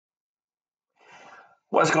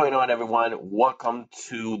What's going on, everyone? Welcome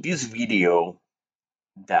to this video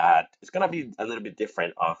that is going to be a little bit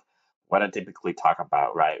different of what I typically talk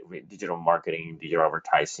about, right? Digital marketing, digital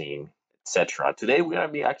advertising, etc. Today, we're going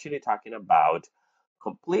to be actually talking about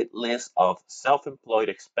complete list of self-employed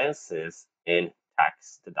expenses in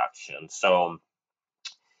tax deduction. So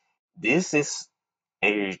this is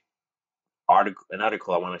a an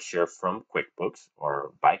article I want to share from QuickBooks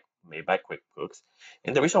or made by QuickBooks.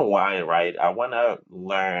 And the reason why, right, I want to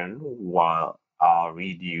learn while I'll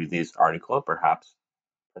read you this article and perhaps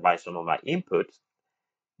provide some of my inputs.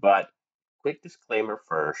 But quick disclaimer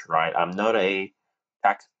first, right? I'm not a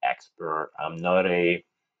tax expert. I'm not a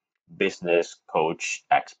business coach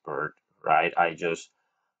expert, right? I just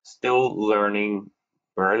still learning,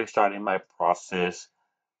 barely starting my process.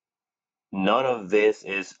 None of this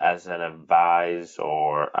is as an advice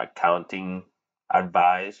or accounting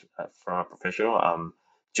advice from a professional. I'm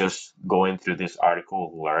just going through this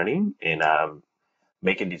article, learning, and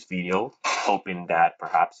making this video, hoping that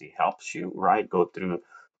perhaps it helps you, right? Go through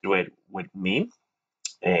it with me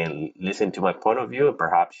and listen to my point of view, and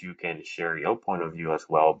perhaps you can share your point of view as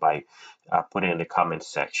well by putting in the comment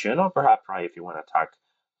section, or perhaps, right, if you want to talk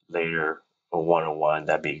later or one-on-one,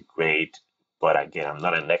 that'd be great. But again, I'm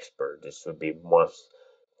not an expert. This will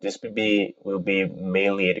be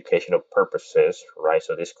mainly educational purposes, right?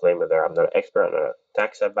 So disclaimer there, I'm not an expert, I'm not a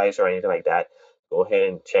tax advisor or anything like that. Go ahead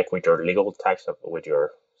and check with your legal tax, with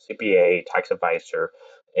your CPA, tax advisor,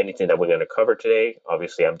 anything that we're going to cover today.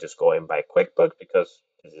 Obviously, I'm just going by QuickBooks because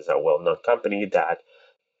this is a well-known company that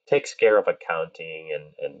takes care of accounting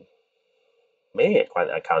and mainly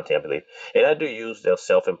accounting, I believe. And I do use the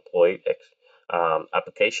self-employed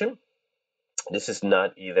application. This is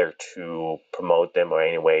not either to promote them or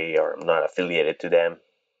any way, or I'm not affiliated to them,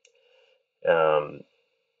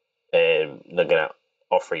 and not gonna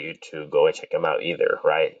offer you to go and check them out either,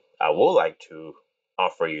 right? I would like to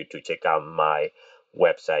offer you to check out my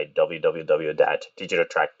website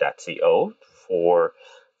www.digitaltrack.co for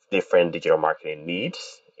different digital marketing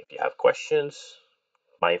needs. If you have questions,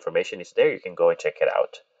 my information is there. You can go and check it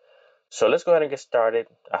out. So let's go ahead and get started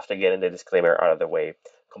after getting the disclaimer out of the way.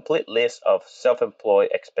 Complete list of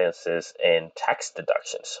self-employed expenses and tax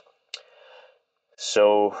deductions.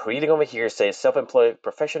 So reading over here says self-employed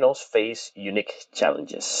professionals face unique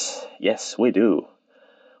challenges. Yes, we do.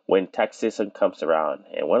 When tax season comes around,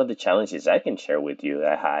 and one of the challenges I can share with you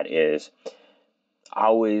that I had is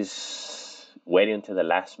always waiting until the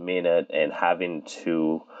last minute and having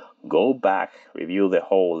to go back, review the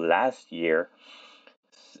whole last year,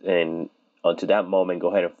 and onto that moment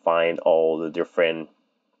go ahead and find all the different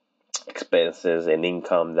expenses and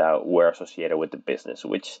income that were associated with the business,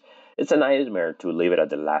 which it's a nightmare to leave it at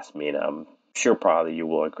the last minute. I'm sure probably you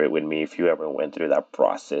will agree with me if you ever went through that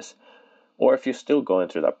process, or if you're still going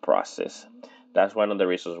through that process. That's one of the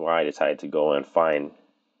reasons why I decided to go and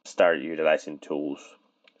start utilizing tools.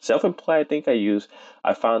 Self-employed,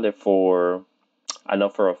 I found it for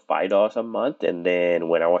enough for $5 a month, and then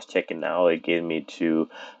when I was checking out, it gave me to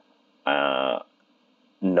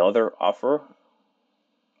another offer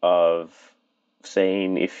of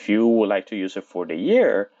saying if you would like to use it for the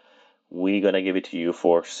year, we're gonna give it to you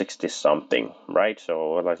for 60 something, right?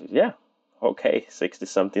 So I was like, yeah, okay, 60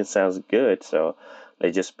 something sounds good. So they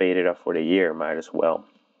just paid it up for the year, might as well.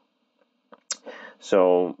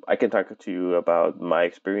 So I can talk to you about my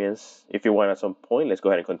experience. If you want at some point, let's go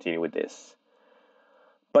ahead and continue with this.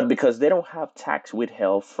 But because they don't have tax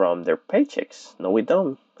withheld from their paychecks, no, we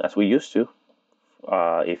don't, as we used to.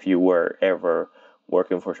 If you were ever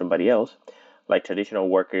working for somebody else, like traditional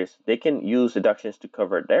workers, they can use deductions to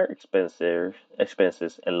cover their expenses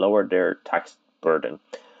and lower their tax burden.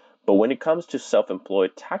 But when it comes to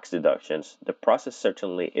self-employed tax deductions, the process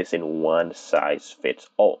certainly isn't one size fits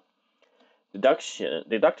all.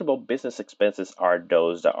 Deductible business expenses are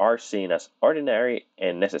those that are seen as ordinary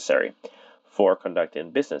and necessary for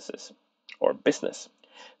conducting business.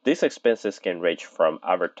 These expenses can range from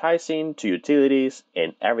advertising to utilities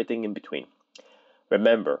and everything in between.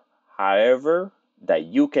 Remember, however, that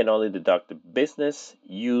you can only deduct the business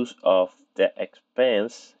use of the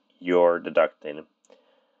expense you're deducting.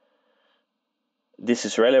 This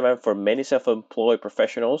is relevant for many self-employed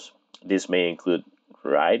professionals. This may include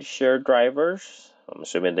rideshare drivers. I'm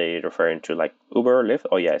assuming they're referring to like Uber or Lyft.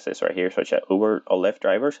 Oh yeah, it says right here, such as Uber or Lyft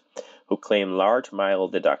drivers who claim large mile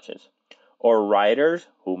deductions, or riders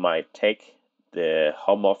who might take the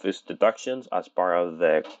home office deductions as part of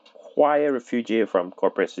the quiet refuge from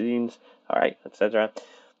corporate scenes, all right, etc.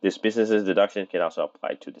 This business's deduction can also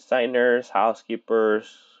apply to designers,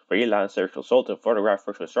 housekeepers, freelancers, consultants,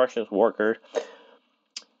 photographers, construction workers,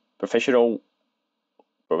 professional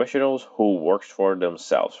professionals who works for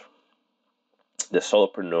themselves. The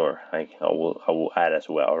solopreneur, I will add as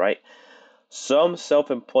well, right? Some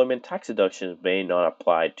self-employment tax deductions may not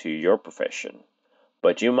apply to your profession,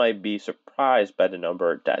 but you might be surprised by the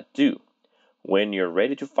number that do. When you're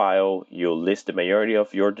ready to file, you'll list the majority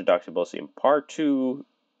of your deductibles in Part 2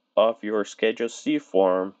 of your Schedule C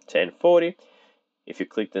Form 1040. If you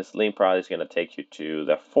click this link, probably it's going to take you to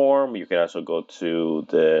the form. You can also go to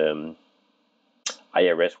the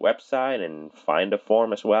IRS website and find the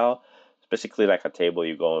form as well. It's basically like a table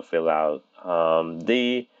you go and fill out.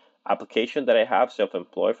 The application that I have,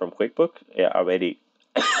 self-employed from QuickBooks, it already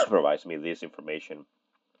provides me this information.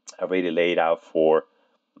 I already laid out for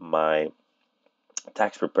my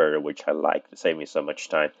tax preparer, which I like to save me so much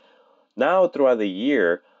time. Now, throughout the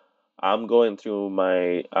year, I'm going through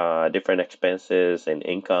my different expenses and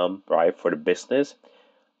income, right, for the business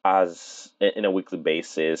as in a weekly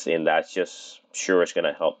basis, and that's just sure it's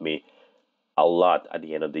gonna help me a lot at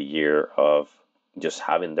the end of the year of just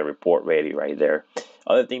having the report ready right there.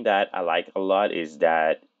 Other thing that I like a lot is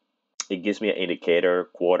that it gives me an indicator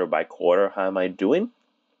quarter by quarter. How am I doing?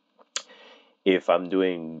 If I'm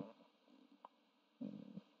doing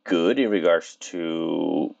good in regards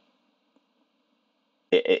to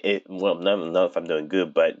well, not if I'm doing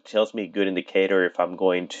good, but it tells me a good indicator if I'm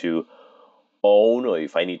going to own or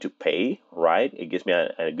if I need to pay, right? It gives me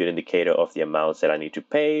a good indicator of the amounts that I need to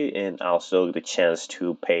pay and also the chance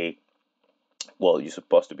to pay. Well, you're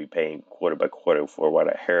supposed to be paying quarter by quarter for what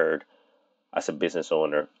I heard as a business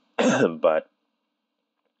owner. But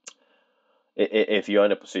if you're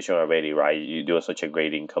in a position already, right, you're doing such a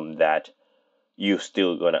great income that you're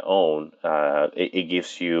still going to own, it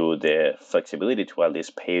gives you the flexibility to at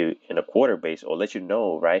least pay in a quarter base or let you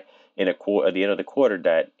know, right, in a quarter at the end of the quarter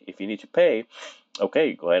that if you need to pay,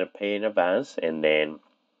 okay, go ahead and pay in advance, and then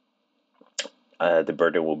the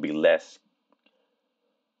burden will be less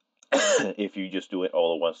if you just do it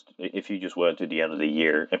all at once. If you just wait to the end of the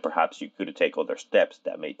year, and perhaps you could take other steps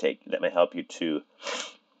that may help you to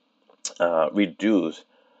reduce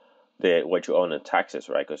what you own in taxes,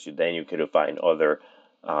 right? Because then you could find other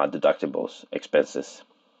deductibles expenses.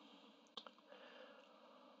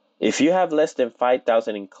 If you have less than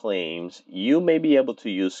 5,000 in claims, you may be able to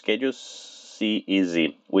use Schedule C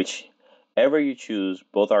Easy, whichever you choose.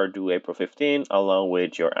 Both are due April 15, along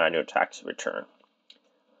with your annual tax return.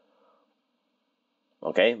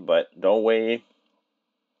 Okay, but don't wait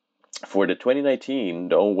for the 2019.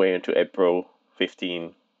 Don't wait until April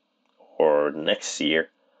 15 or next year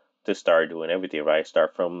to start doing everything, right?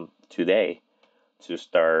 Start from today to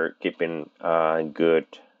start keeping good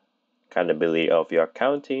accountability of your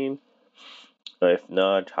accounting. If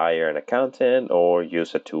not, hire an accountant or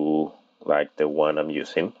use a tool like the one I'm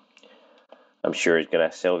using. I'm sure it's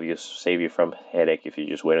gonna save you from headache if you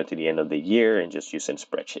just wait until the end of the year and just use a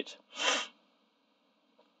spreadsheet.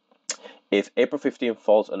 If April 15th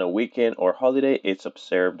falls on a weekend or holiday, it's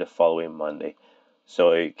observed the following Monday.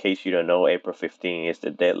 So in case you don't know, April 15th is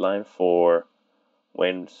the deadline for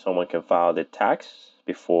when someone can file the tax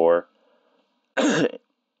before.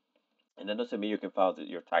 And that doesn't mean you can file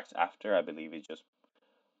your tax after. I believe,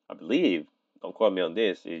 don't quote me on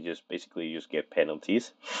this, it just basically you just get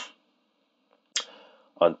penalties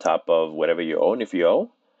on top of whatever you own if you owe.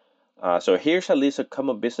 So here's a list of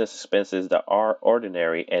common business expenses that are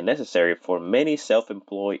ordinary and necessary for many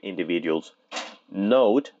self-employed individuals.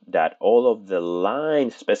 Note that all of the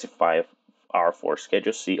lines specified are for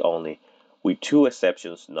Schedule C only, with 2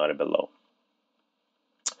 exceptions noted below.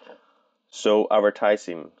 So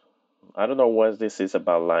advertising. I don't know what this is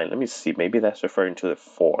about line. Let me see. Maybe that's referring to the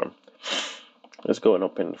form. Let's go and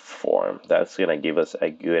open the form. That's going to give us a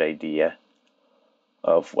good idea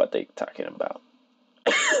of what they're talking about.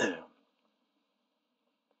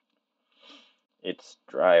 It's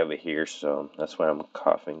dry over here, so that's why I'm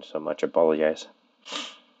coughing so much. I apologize.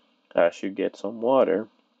 I should get some water.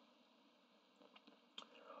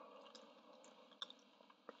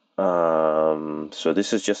 So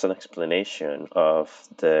this is just an explanation of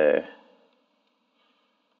the.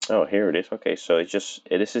 Oh, here it is. Okay, so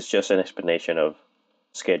this is just an explanation of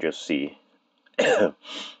Schedule C. If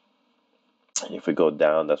we go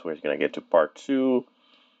down, that's where it's gonna get to Part 2,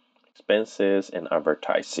 expenses and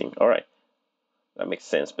advertising. All right, that makes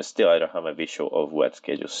sense, but still I don't have a visual of what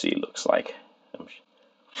Schedule C looks like.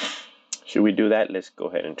 Should we do that? Let's go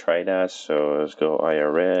ahead and try that. So let's go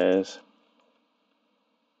IRS.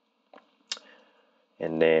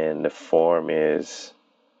 And then the form is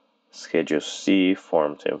Schedule C,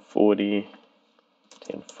 Form 1040.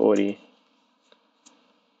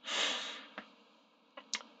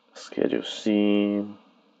 Schedule C.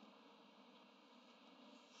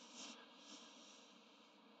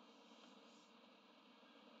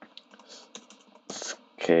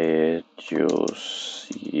 Okay, you'll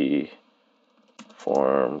see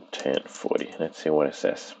Form 1040. Let's see what it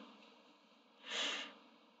says.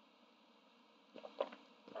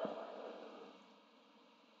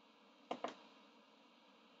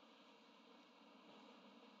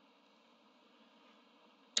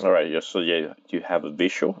 All right, just so you have a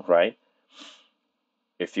visual, right?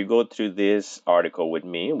 If you go through this article with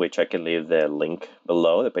me, which I can leave the link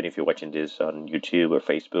below, depending if you're watching this on YouTube or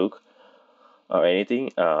Facebook or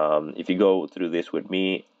anything. If you go through this with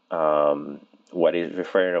me, what is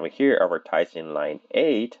referring over here, advertising line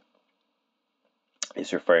 8,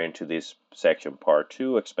 is referring to this section part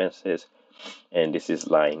 2, expenses, and this is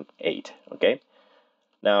line 8, okay?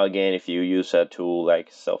 Now again, if you use a tool like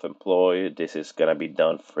self-employed, this is gonna be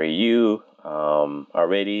done for you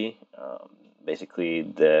already. Basically,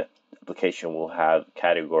 the application will have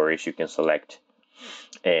categories you can select,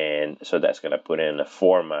 and so that's gonna put in a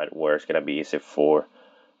format where it's gonna be easy for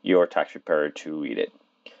your tax preparer to read it,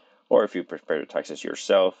 or if you prepare the taxes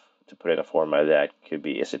yourself, to put in a format that could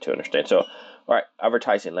be easy to understand. So, all right,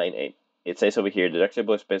 advertising line 8. It says over here,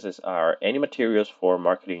 deductible expenses are any materials for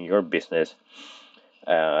marketing your business.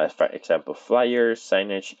 For example, flyers,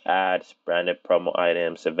 signage, ads, branded promo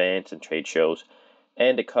items, events, and trade shows,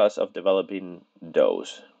 and the cost of developing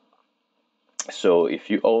those. So if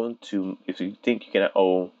you think you're gonna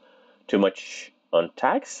owe too much on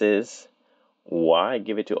taxes, why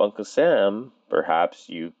give it to Uncle Sam? Perhaps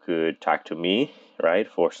you could talk to me, right,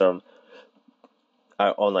 for some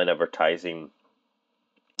online advertising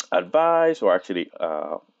advice, or actually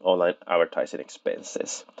online advertising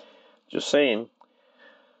expenses. Just saying.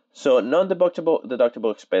 So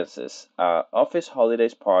non-deductible expenses, office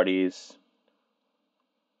holidays, parties,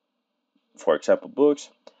 for example, books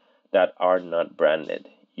that are not branded.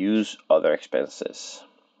 Use other expenses.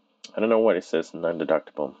 I don't know what it says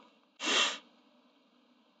non-deductible,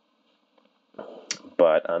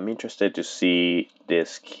 but I'm interested to see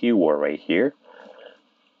this keyword right here.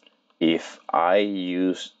 If I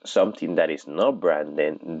use something that is not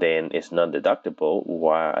branded, then it's non-deductible.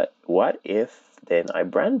 What if then I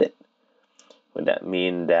brand it? Would that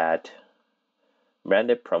mean that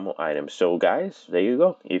branded promo items? So guys, there you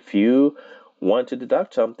go. If you want to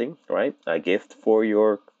deduct something, right, a gift for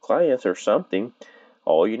your clients or something,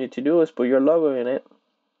 all you need to do is put your logo in it,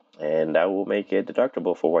 and that will make it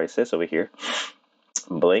deductible for what it says over here.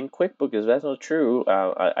 Blame QuickBooks if that's not true.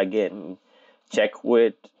 Again, check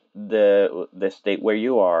with the state where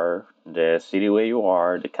you are, the city where you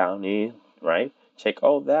are, the county, right? Check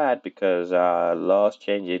all that, because laws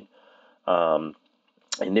changing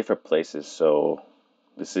in different places. So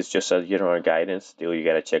this is just a general guidance. Still, you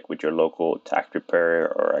gotta check with your local tax preparer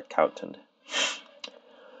or accountant.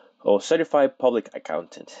 Oh, certified public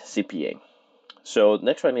accountant, CPA. So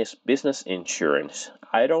next one is business insurance.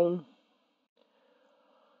 I'm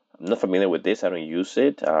not familiar with this. I don't use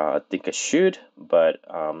it. I think I should, but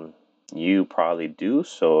you probably do.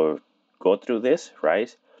 So go through this,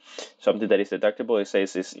 right? Something that is deductible, it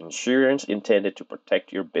says, is insurance intended to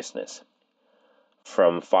protect your business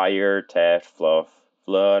from fire, theft,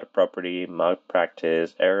 flood, property,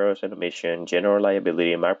 malpractice, errors and omission, general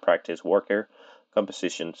liability, malpractice, worker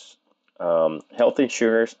compensations, health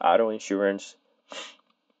insurance, auto insurance,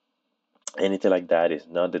 anything like that is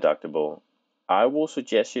not deductible. I will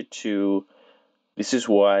suggest you to, this is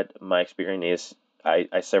what my experience is.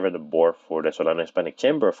 I serve on the board for the Solano Hispanic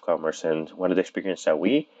Chamber of Commerce, and one of the experiences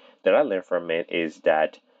that I learned from it is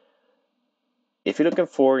that if you're looking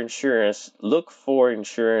for insurance, look for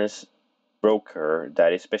insurance broker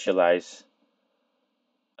that is specialized,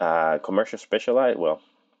 commercial specialized, well,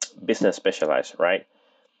 business specialized, right?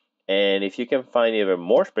 And if you can find even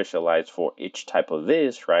more specialized for each type of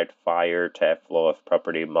this, right? Fire, theft, flood,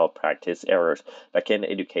 property, malpractice, errors, that can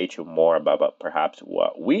educate you more about perhaps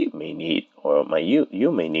what we may need, or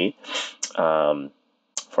you may need,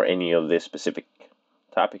 for any of these specific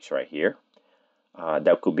topics right here.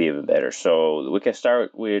 That could be even better. So we can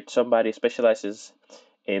start with somebody specializes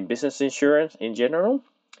in business insurance in general.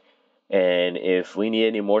 And if we need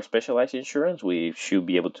any more specialized insurance, we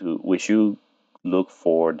should look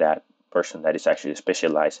for that person that is actually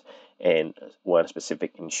specialized in one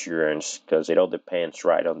specific insurance, because it all depends,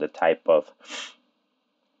 right, on the type of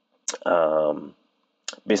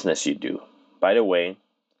business you do. By the way,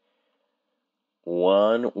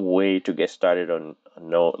 one way to get started on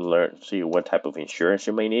see what type of insurance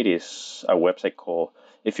you may need is a website called,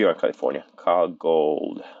 if you're in California, called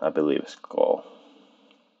Gold, I believe it's called.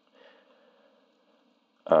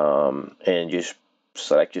 And just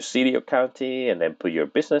select your city or county, and then put your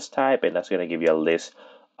business type, and that's going to give you a list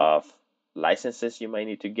of licenses you might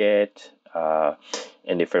need to get,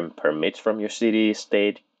 and different permits from your city,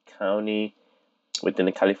 state, county,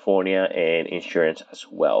 within California, and insurance as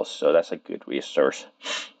well. So that's a good resource.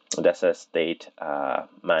 That's a state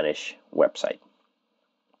managed website.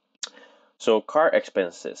 So car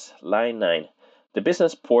expenses, line 9. The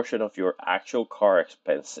business portion of your actual car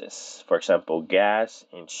expenses, for example, gas,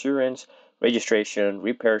 insurance, registration,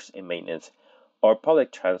 repairs and maintenance, or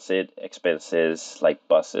public transit expenses like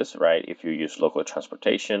buses, right? If you use local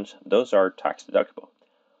transportations, those are tax deductible.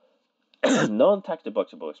 Non-tax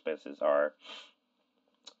deductible expenses are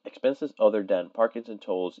expenses other than parking and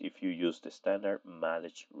tolls if you use the standard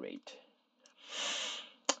mileage rate.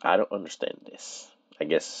 I don't understand this. I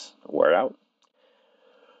guess we're out.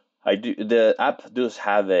 I do. The app does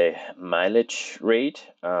have a mileage rate,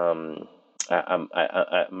 a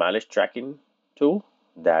mileage tracking tool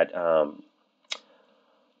that um,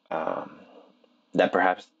 that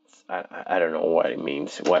perhaps I don't know what it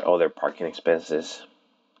means, what other parking expenses,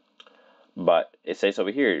 but it says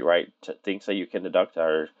over here, right? Things that you can deduct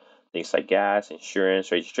are things like gas,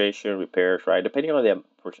 insurance, registration, repairs, right? Depending on the,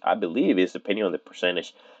 I believe it's depending on the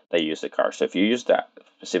percentage that you use the car. So if you use that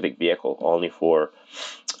specific vehicle only for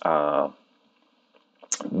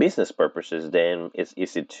business purposes, then it's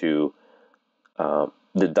easy to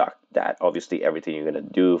deduct that. Obviously, everything you're gonna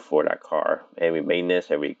do for that car, every maintenance,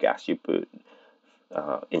 every gas you put,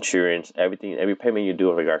 insurance, everything, every payment you do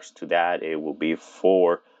in regards to that, it will be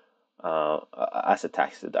for as a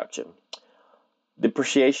tax deduction.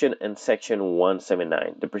 Depreciation in Section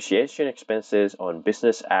 179. Depreciation expenses on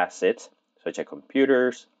business assets such as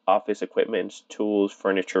computers, office equipment, tools,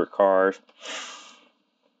 furniture, cars.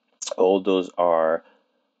 All those are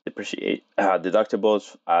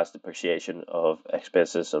deductibles as depreciation of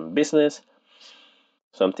expenses on business.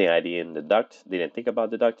 Something I didn't think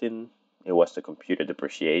about deducting. It was the computer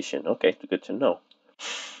depreciation. Okay, good to know.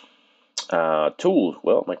 Tools.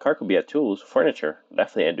 Well, my car could be a tools. Furniture.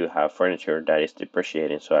 Definitely, I do have furniture that is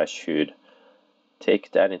depreciating, so I should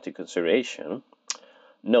take that into consideration.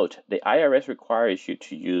 Note, the IRS requires you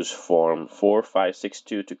to use Form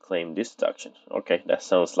 4562 to claim this deduction. Okay, that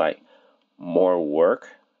sounds like more work.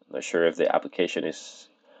 I'm not sure if the application is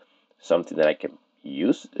something that I can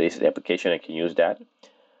use. Is the application I can use that.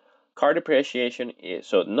 Car depreciation is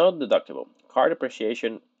so not deductible. Car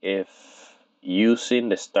depreciation if using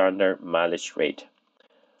the standard mileage rate.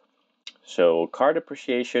 So car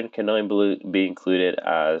depreciation cannot be included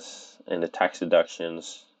as in the tax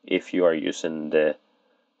deductions if you are using the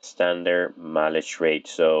standard mileage rate.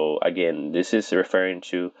 So again, this is referring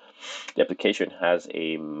to the application has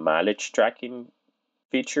a mileage tracking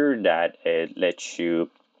feature that it lets you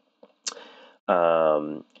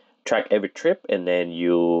track every trip, and then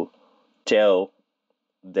you tell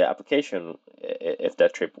the application if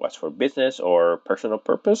that trip was for business or personal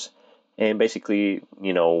purpose. And basically,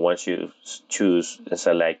 once you choose and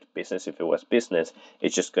select business, if it was business,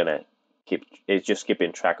 it's just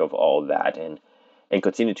keeping track of all that and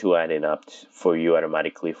continue to add it up for you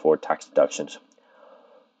automatically for tax deductions.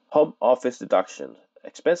 Home office deduction.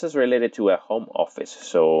 Expenses related to a home office.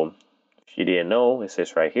 So if you didn't know, it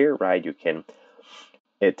says right here, right? You can,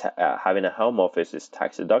 having a home office is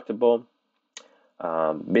tax deductible.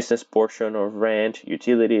 Business portion of rent,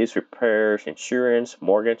 utilities, repairs, insurance,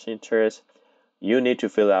 mortgage interest. You need to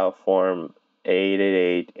fill out Form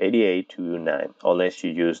 8829 unless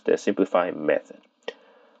you use the simplified method.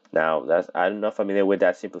 Now, I'm not familiar with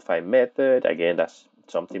that simplified method. Again, that's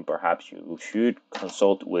something perhaps you should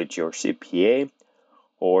consult with your CPA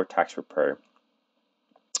or tax preparer.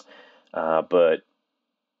 But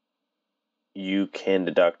you can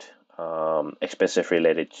deduct expenses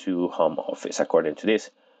related to home office according to this.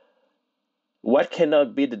 What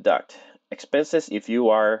cannot be deducted? Expenses if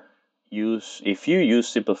you use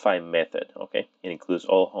simplified method. Okay, it includes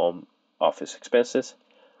all home office expenses.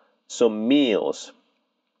 So meals.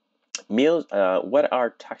 What are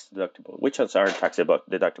tax deductible? Which ones are tax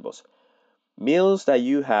deductibles? Meals that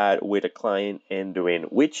you had with a client and during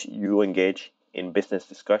which you engage in business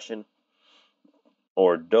discussion,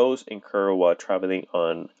 or those incurred while traveling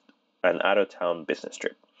on an out-of-town business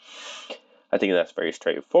trip. I think that's very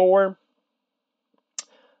straightforward.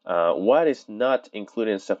 What is not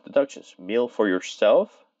included in self-deductions? Meal for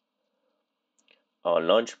yourself,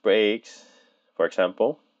 lunch breaks, for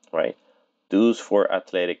example, right? Dues for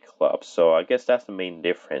athletic clubs. So I guess that's the main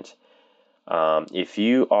difference. If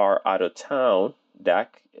you are out of town,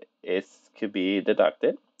 that could be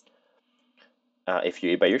deducted. If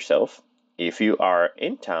you eat by yourself. If you are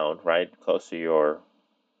in town, right, close to your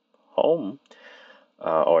home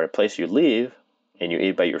or a place you live, and you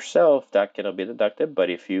eat by yourself, that cannot be deducted. But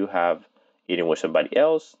if eating with somebody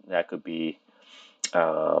else, that could be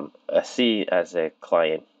a C as a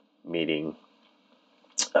client meeting.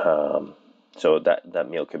 So that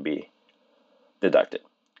meal could be deducted.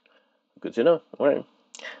 Good to know. All right.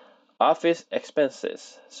 Office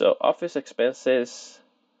expenses. So office expenses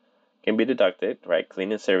can be deducted, right?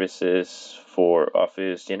 Cleaning services for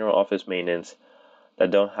office, general office maintenance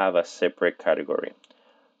that don't have a separate category.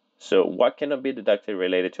 So what cannot be deducted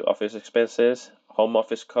related to office expenses? Home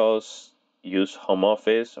office costs, use home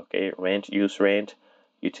office, okay? Rent, use rent,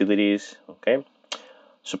 utilities, okay?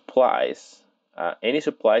 Supplies, any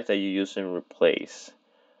supplies that you use and replace.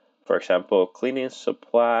 For example, cleaning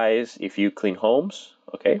supplies, if you clean homes,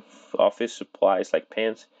 okay? Office supplies like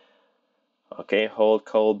pens, okay? Hold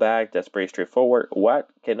cold bag, that's pretty straightforward. What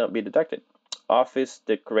cannot be deducted? Office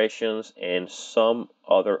decorations and some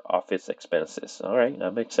other office expenses. All right,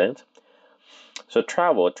 that makes sense. So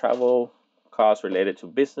travel costs related to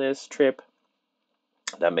business trip,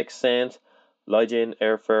 that makes sense. Lodging,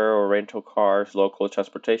 airfare or rental cars, local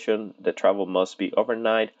transportation, the travel must be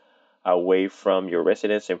overnight away from your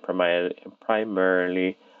residence and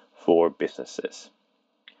primarily for businesses.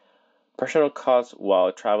 Personal costs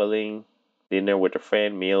while traveling, dinner with a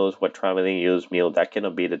friend, meals when traveling, use meal, that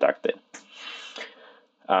cannot be deducted.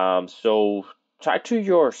 So talk to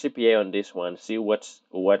your CPA on this one. See what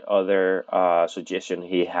other suggestion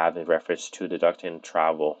he have in reference to deducting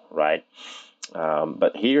travel, right?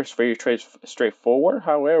 But here's very straightforward.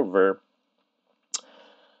 However,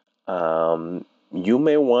 you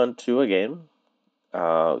may want to again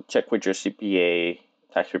check with your CPA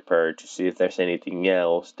tax preparer to see if there's anything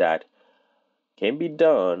else that can be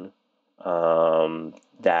done.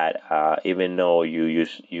 That even though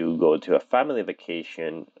you go to a family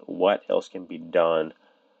vacation, what else can be done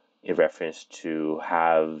in reference to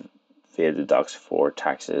have the deducts for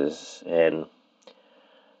taxes? And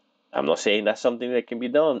I'm not saying that's something that can be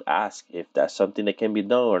done. Ask if that's something that can be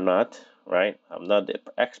done or not, right? I'm not the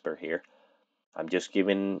expert here. I'm just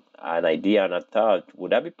giving an idea and a thought.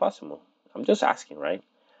 Would that be possible? I'm just asking, right?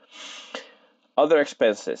 Other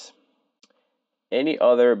expenses. Any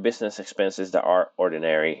other business expenses that are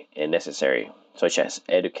ordinary and necessary, such as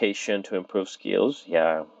education to improve skills.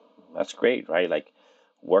 Yeah, that's great, right? Like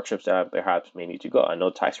workshops that perhaps may need to go. I know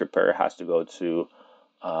tax preparer has to go to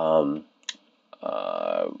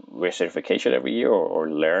recertification every year or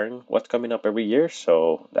learn what's coming up every year.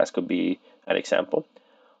 So that could be an example.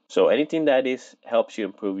 So anything that is helps you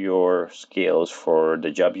improve your skills for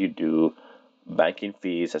the job you do, banking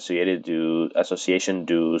fees, association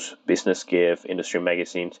dues, business gift, industry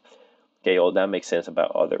magazines. Okay, all that makes sense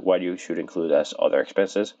about what you should include as other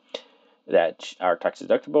expenses that are tax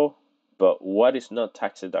deductible. But what is not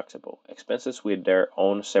tax deductible? Expenses with their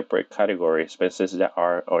own separate category, expenses that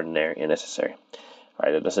are ordinary and necessary. All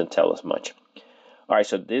right, that doesn't tell us much. All right,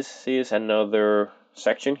 so this is another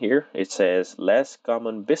section here. It says less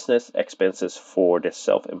common business expenses for the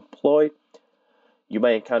self-employed. You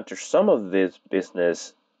might encounter some of these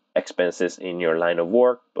business expenses in your line of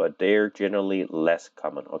work, but they're generally less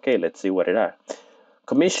common. Okay, let's see what it are.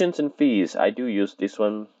 Commissions and fees. I do use this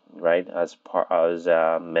one, right, as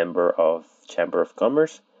a member of Chamber of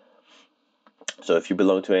Commerce. So if you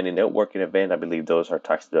belong to any networking event, I believe those are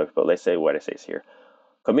tax deductible. Let's say what it says here.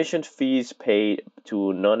 Commission fees paid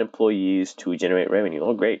to non-employees to generate revenue.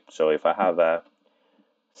 Oh, great. So if I have a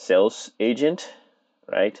sales agent,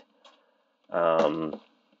 right,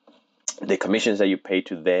 the commissions that you pay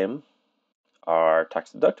to them are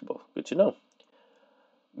tax deductible. Good to know.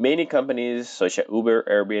 Many companies, such as Uber,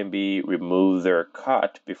 Airbnb, remove their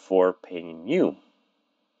cut before paying you.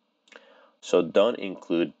 So don't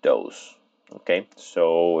include those. Okay.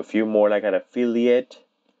 So if you're more like an affiliate,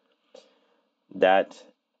 that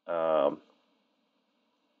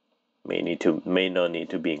may not need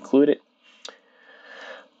to be included.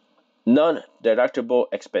 Non-deductible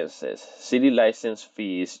expenses, city license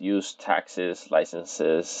fees, use taxes,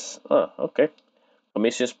 licenses. Oh, okay.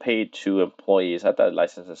 Commissions paid to employees. I thought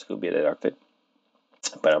licenses could be deducted,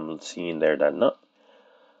 but I'm seeing there that not.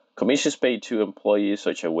 Commissions paid to employees,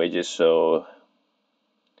 such as wages. So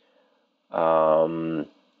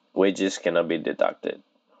wages cannot be deducted.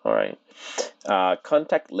 All right.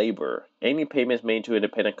 Contract labor. Any payments made to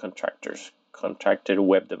independent contractors, contracted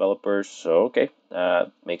web developers. So okay,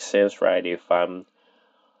 makes sense, right? If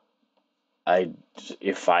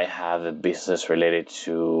I have a business related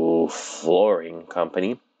to flooring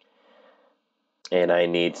company and I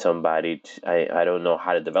need somebody I don't know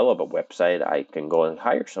how to develop a website, I can go and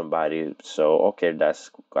hire somebody. So okay, that's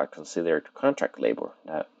got considered contract labor.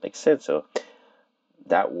 That makes sense. So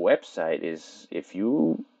that website is, if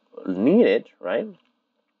you need it, right?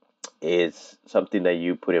 is something that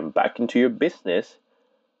you put in back into your business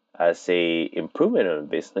as a improvement on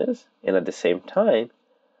business, and at the same time,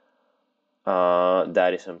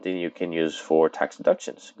 that is something you can use for tax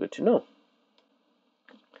deductions. Good to know.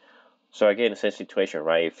 So again, same situation,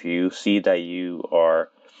 right? If you see that you are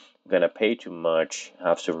gonna pay too much,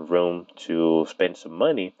 have some room to spend some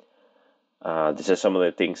money, these are some of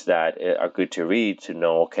the things that are good to read to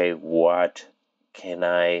know, okay, what can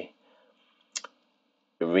I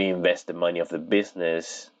reinvest the money of the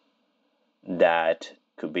business that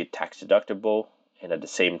could be tax deductible and at the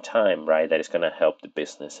same time, right, that is going to help the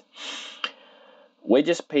business.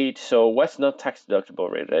 Wages paid. So what's not tax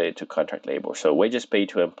deductible related to contract labor? So wages paid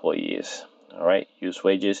to employees. All right, use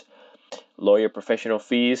wages. Lawyer professional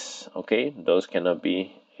fees. Okay, those cannot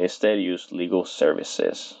be. Instead, use legal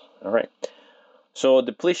services. All right. So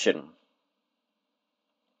depletion.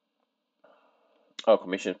 Oh,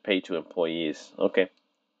 commissions paid to employees. Okay.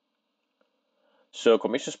 So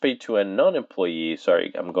commissions paid to a non-employee.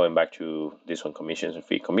 Sorry, I'm going back to this one. Commissions and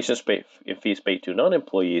fees. Commissions paid and fees paid to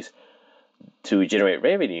non-employees to generate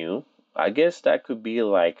revenue. I guess that could be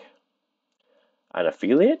like an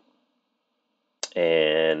affiliate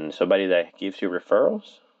and somebody that gives you referrals.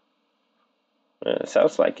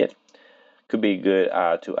 Sounds like it. Could be good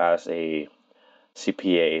to ask a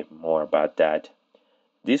CPA more about that.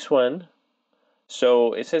 This one.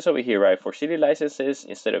 So it says over here, right, for city licenses,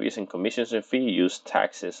 instead of using commissions and fee, use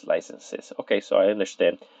taxes licenses. Okay, so I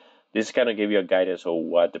understand. This kind of give you a guidance on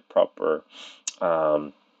what the proper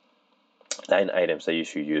line items that you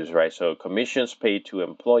should use, right? So commissions paid to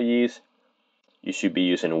employees, you should be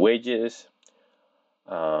using wages.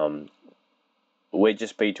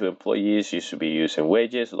 Wages paid to employees, you should be using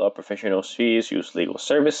wages. Law professional fees, use legal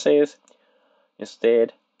services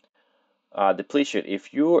instead. Depletion.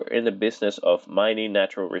 If you're in the business of mining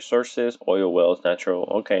natural resources, oil wells, natural.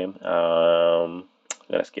 Okay, I'm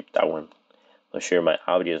gonna skip that one. Not sure my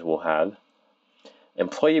audience will have.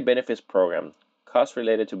 Employee benefits program. Costs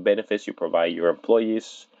related to benefits you provide your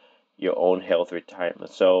employees, your own health,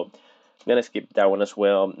 retirement. So I'm gonna skip that one as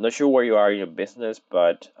well. Not sure where you are in your business,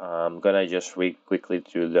 but I'm gonna just read quickly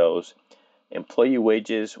through those. Employee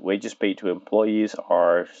wages. Wages paid to employees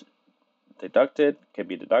are can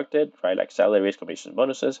be deducted, right? Like salaries, commissions,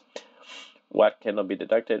 bonuses. What cannot be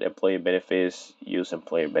deducted? Employee benefits, use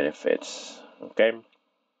employee benefits, okay?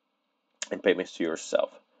 And payments to yourself.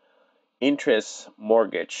 Interest,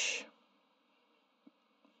 mortgage.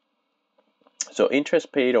 So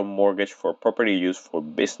interest paid on mortgage for property used for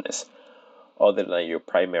business other than your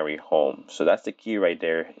primary home. So that's the key right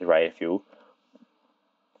there, right? If you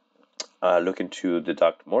looking to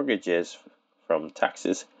deduct mortgages from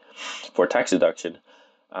taxes for tax deduction,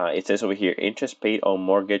 it says over here, interest paid on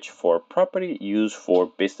mortgage for property used for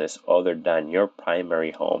business other than your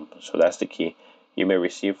primary home. So that's the key. You may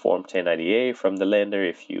receive Form 1098 from the lender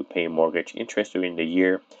if you pay mortgage interest during the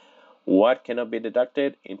year. What cannot be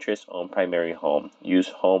deducted? Interest on primary home. Use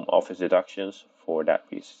home office deductions for that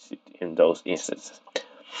in those instances.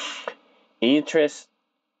 Interest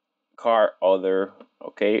car other,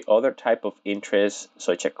 okay, other type of interest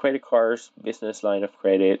such as credit cards, business line of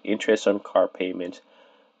credit, interest on car payments.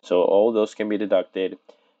 So all those can be deducted.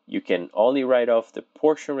 You can only write off the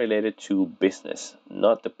portion related to business,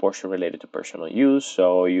 not the portion related to personal use.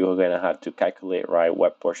 So you're gonna have to calculate, right,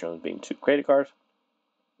 what portion is being to credit cards,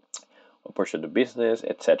 what portion to business,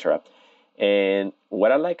 etc. And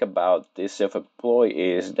what I like about this self-employed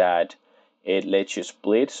is that it lets you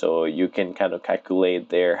split, so you can kind of calculate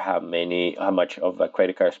there how much of a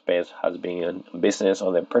credit card spend has been in business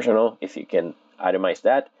or the personal, if you can itemize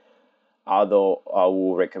that. Although I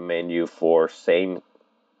will recommend you for same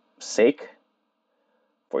sake,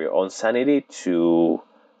 for your own sanity, to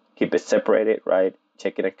keep it separated, right?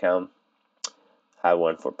 Checking account, have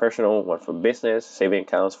one for personal, one for business. Saving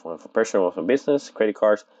accounts, one for personal, one for business. Credit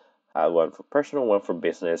cards, have one for personal, one for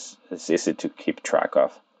business. It's easy to keep track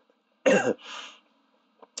of.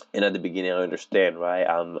 And at the beginning, I understand, right?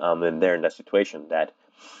 I'm in there in that situation that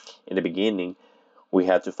in the beginning we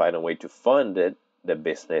had to find a way to fund it, the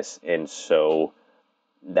business, and so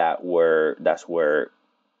that's where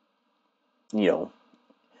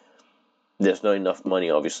there's not enough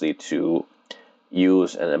money obviously to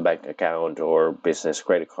use in a bank account or business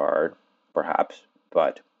credit card, perhaps.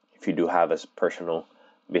 But if you do have a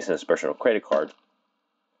business personal credit card,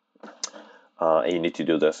 and you need to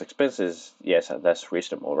do those expenses, yes, that's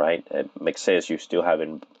reasonable, right? It makes sense. You still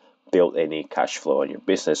haven't built any cash flow on your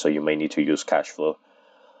business, so you may need to use cash flow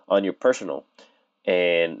on your personal,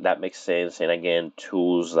 and that makes sense. And again,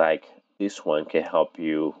 tools like this one can help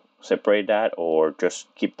you separate that, or just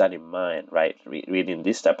keep that in mind, right? Reading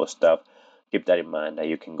this type of stuff, keep that in mind that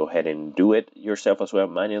you can go ahead and do it yourself as well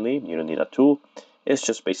manually. You don't need a tool. It's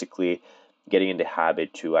just basically getting in the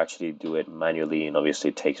habit to actually do it manually, and obviously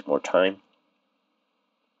it takes more time.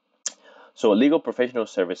 So legal professional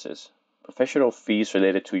services. Professional fees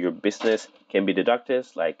related to your business can be deducted,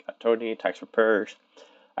 like attorney, tax preparers,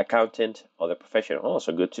 accountant, other professional.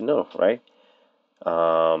 Also good to know, right?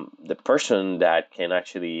 The person that can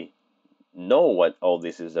actually know what all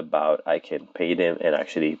this is about, I can pay them and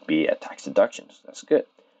actually be a tax deductions. That's good.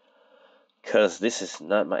 Because this is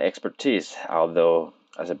not my expertise, although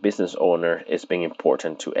as a business owner, it's been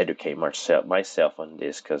important to educate myself on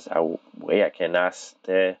this, because I can ask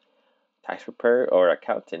the tax preparer or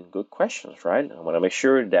accountant good questions, right? I want to make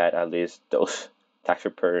sure that at least those tax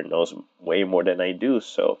preparer knows way more than I do,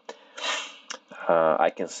 so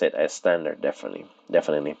I can set a standard, definitely.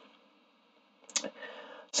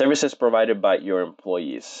 Services provided by your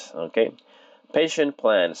employees, okay? Pension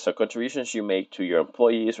plans, so contributions you make to your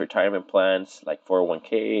employees, retirement plans like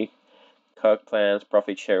 401k, COG plans,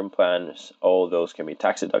 profit sharing plans, all those can be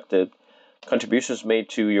tax deducted. Contributions made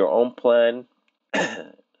to your own plan,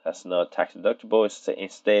 that's not tax deductible.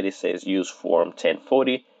 Instead, it says use form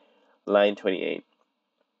 1040, line 28.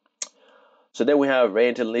 So then we have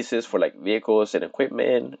rent and leases for like vehicles and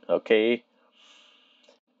equipment, okay?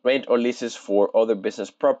 Rent or leases for other business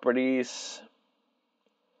properties,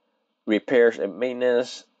 repairs and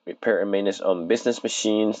maintenance, repair and maintenance on business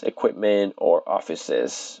machines, equipment, or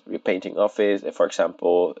offices. Repainting for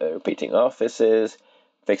example, repainting offices,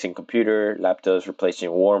 fixing computer, laptops,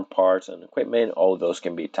 replacing worn parts and equipment, all those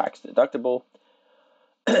can be tax deductible.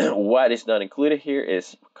 What is not included here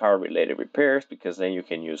is car related repairs, because then you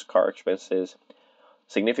can use car expenses.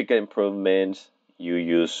 Significant improvements, you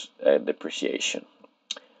use depreciation.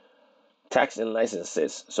 Tax and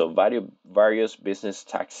licenses, so various business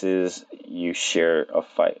taxes you share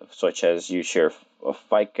such as you share of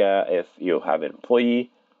FICA if you have an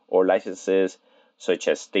employee, or licenses such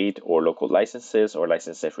as state or local licenses or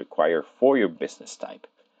licenses required for your business type.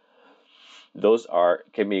 Those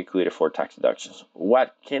can be included for tax deductions.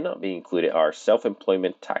 What cannot be included are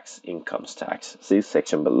self-employment tax, income tax. See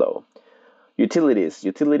section below.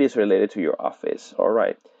 Utilities related to your office. All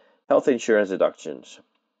right. Health insurance deductions.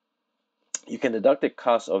 You can deduct the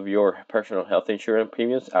cost of your personal health insurance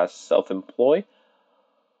premiums as self-employed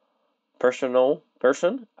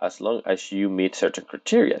person as long as you meet certain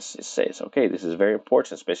criteria. It says, okay, this is very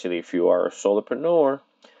important, especially if you are a solopreneur.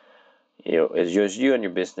 It's just you and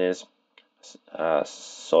your business,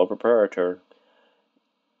 sole proprietor.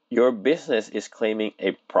 Your business is claiming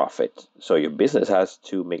a profit, so your business has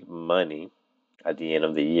to make money at the end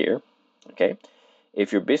of the year. Okay.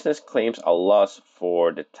 If your business claims a loss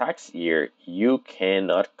for the tax year, you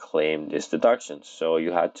cannot claim this deduction. So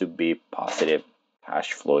you have to be positive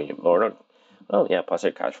cash flow,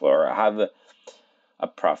 positive cash flow, or have a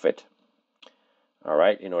profit. All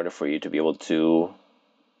right, in order for you to be able to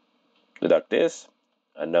deduct this.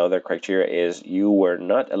 Another criteria is you were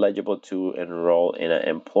not eligible to enroll in an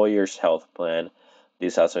employer's health plan.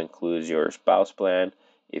 This also includes your spouse plan.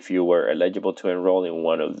 If you were eligible to enroll in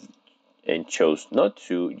one of and chose not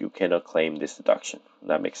to, you cannot claim this deduction.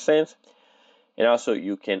 That makes sense. And also,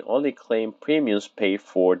 you can only claim premiums paid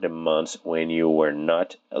for the months when you were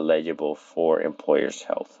not eligible for employer's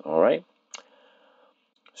health. All right.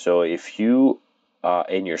 So if you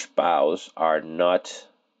and your spouse do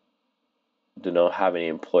not have any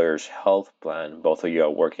employer's health plan, both of you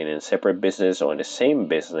are working in separate business or in the same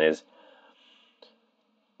business,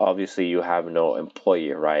 obviously you have no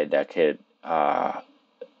employer, right, that could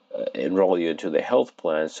enroll you into the health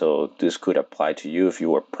plan. So this could apply to you if you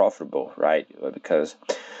were profitable, right? Because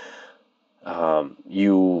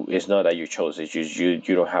it's not that you chose it,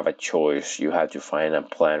 you don't have a choice. You have to find a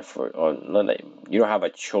plan you don't have a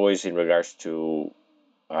choice in regards to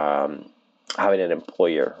having an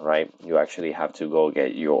employer, right? You actually have to go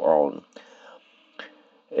get your own.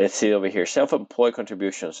 Let's see over here, Self-Employed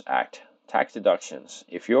Contributions Act. Tax deductions.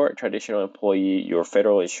 If you're a traditional employee, your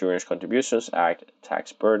Federal Insurance Contributions Act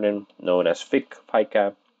tax burden, known as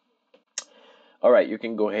FICA. All right, you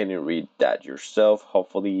can go ahead and read that yourself.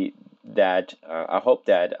 Hopefully I hope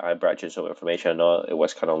that I brought you some information. I know it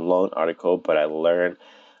was kind of a long article, but I learned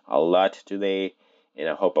a lot today, and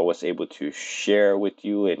I hope I was able to share with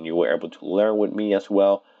you and you were able to learn with me as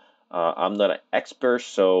well. I'm not an expert,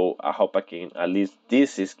 so I hope I can at least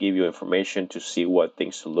give you information to see what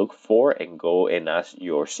things to look for, and go and ask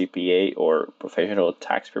your CPA or professional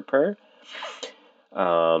tax preparer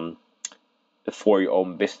for your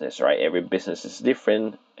own business, right? Every business is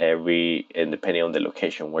different, and depending on the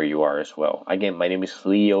location where you are as well. Again, my name is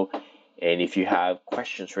Leo, and if you have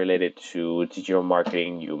questions related to digital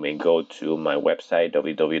marketing, you may go to my website,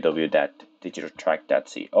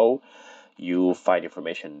 www.digitaltrack.co. You'll find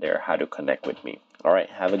information there how to connect with me. All right,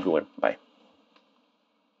 have a good one. Bye.